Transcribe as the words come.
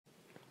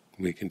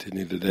We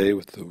continue today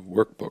with the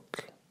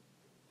Workbook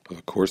of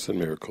A Course in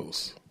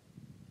Miracles.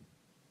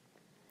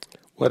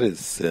 What is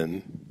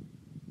sin?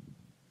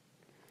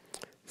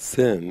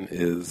 Sin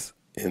is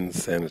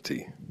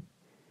insanity.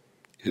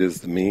 It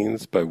is the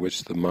means by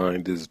which the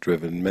mind is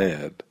driven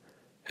mad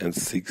and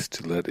seeks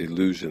to let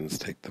illusions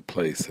take the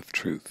place of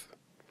truth.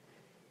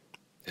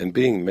 And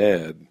being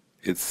mad,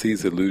 it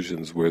sees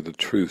illusions where the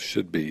truth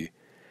should be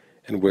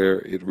and where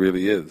it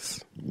really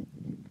is.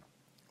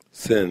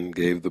 Sin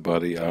gave the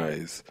body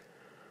eyes,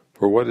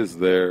 for what is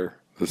there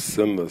the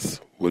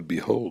sinless would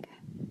behold?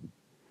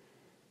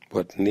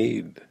 What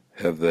need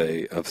have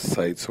they of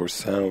sights or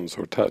sounds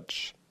or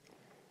touch?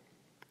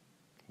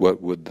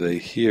 What would they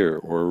hear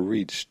or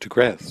reach to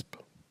grasp?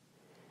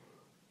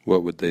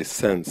 What would they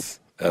sense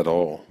at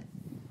all?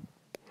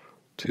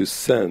 To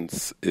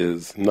sense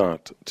is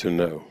not to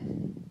know,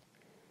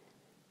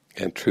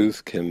 and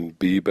truth can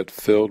be but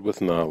filled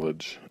with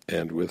knowledge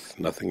and with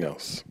nothing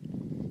else.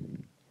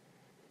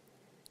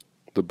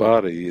 The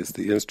body is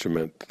the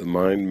instrument the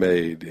mind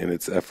made in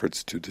its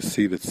efforts to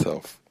deceive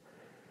itself.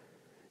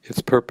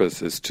 Its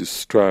purpose is to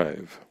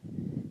strive.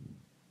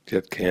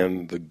 Yet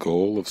can the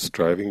goal of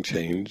striving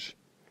change?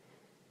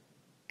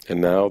 And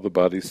now the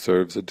body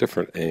serves a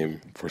different aim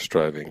for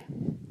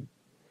striving.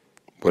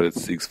 What it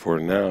seeks for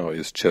now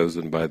is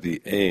chosen by the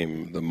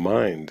aim the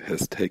mind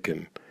has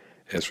taken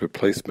as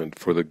replacement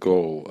for the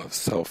goal of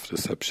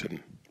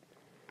self-deception.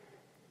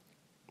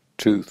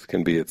 Truth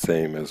can be its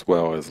aim as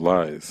well as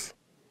lies.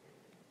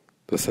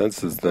 The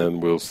senses then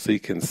will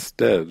seek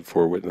instead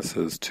for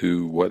witnesses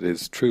to what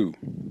is true.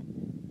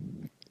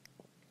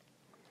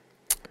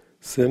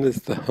 Sin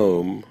is the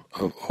home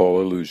of all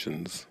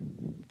illusions,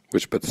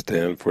 which but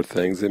stand for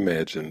things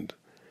imagined,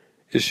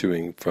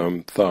 issuing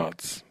from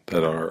thoughts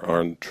that are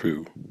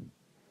untrue.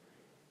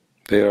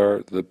 They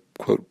are the,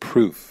 quote,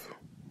 proof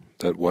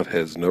that what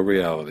has no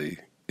reality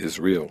is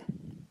real.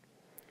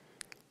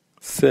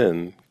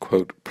 Sin,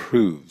 quote,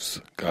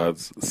 proves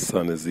God's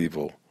Son is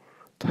evil.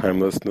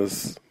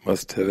 Timelessness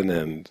must have an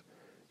end,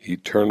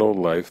 eternal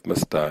life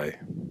must die,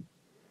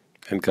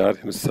 and God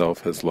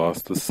himself has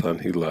lost the Son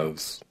he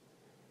loves,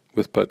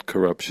 with but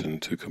corruption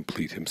to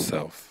complete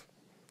himself,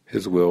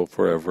 his will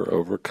forever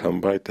overcome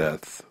by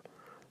death,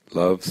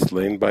 love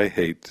slain by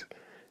hate,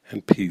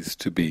 and peace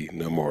to be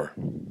no more.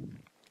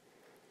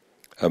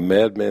 A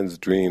madman's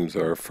dreams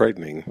are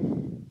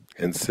frightening,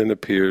 and sin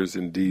appears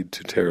indeed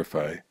to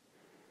terrify,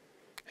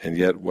 and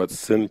yet what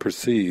sin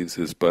perceives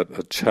is but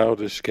a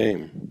childish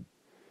game.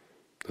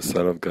 The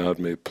Son of God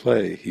may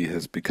play he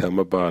has become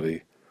a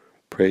body,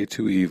 prey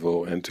to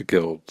evil and to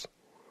guilt,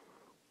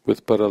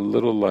 with but a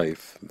little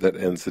life that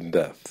ends in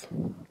death.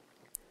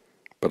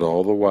 But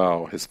all the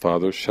while his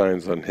Father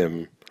shines on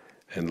him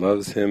and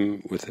loves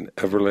him with an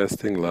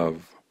everlasting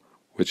love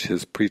which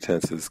his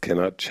pretenses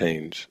cannot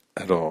change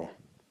at all.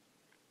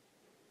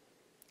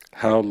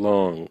 How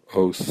long,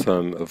 O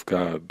Son of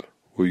God,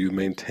 will you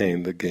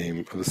maintain the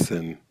game of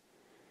sin?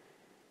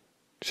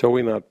 Shall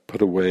we not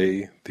put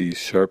away these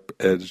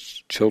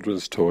sharp-edged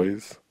children's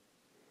toys?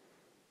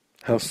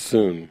 How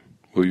soon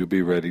will you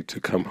be ready to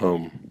come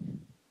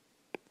home?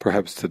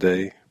 Perhaps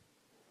today?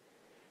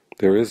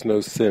 There is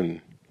no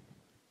sin.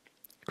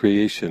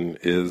 Creation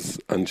is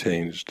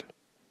unchanged.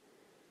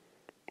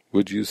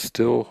 Would you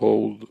still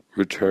hold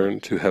return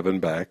to heaven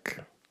back?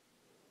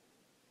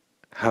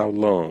 How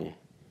long,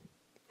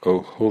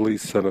 O Holy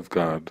Son of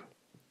God,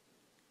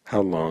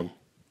 how long?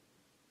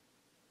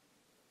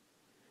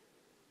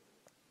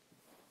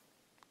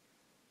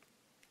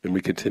 And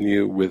we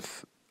continue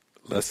with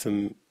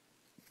Lesson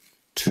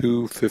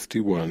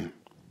 251.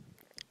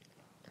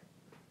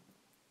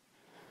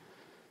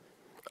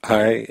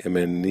 I am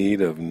in need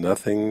of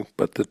nothing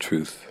but the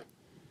truth.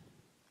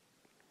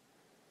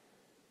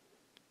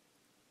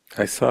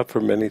 I sought for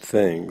many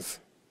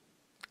things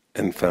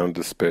and found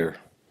despair.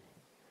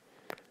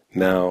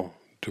 Now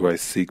do I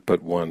seek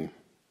but one,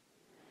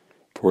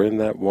 for in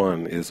that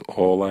one is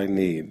all I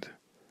need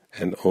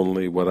and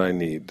only what I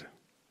need.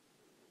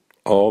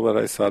 All that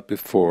I sought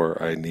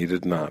before I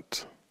needed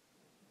not,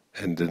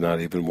 and did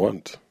not even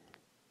want.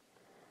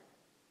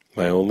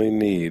 My only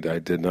need I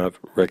did not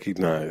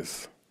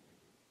recognize.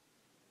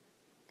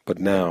 But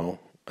now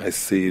I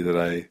see that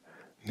I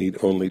need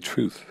only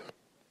truth.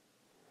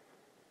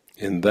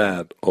 In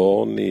that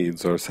all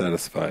needs are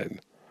satisfied,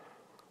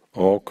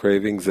 all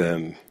cravings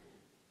end,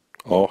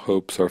 all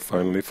hopes are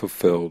finally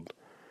fulfilled,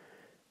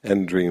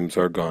 and dreams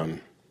are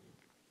gone.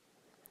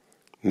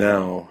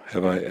 Now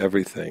have I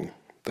everything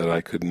that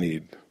I could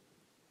need.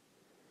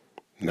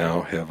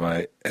 Now have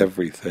I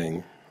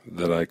everything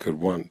that I could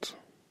want.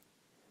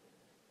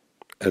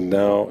 And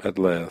now, at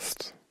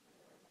last,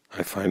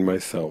 I find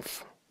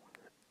myself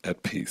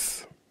at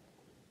peace.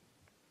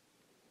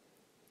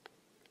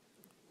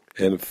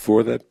 And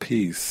for that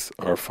peace,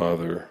 our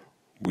Father,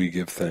 we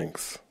give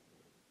thanks.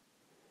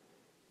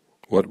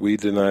 What we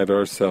denied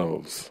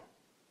ourselves,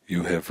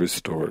 you have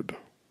restored.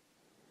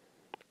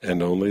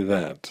 And only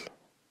that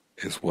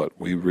is what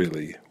we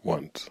really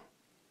want.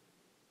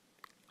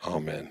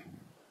 Amen.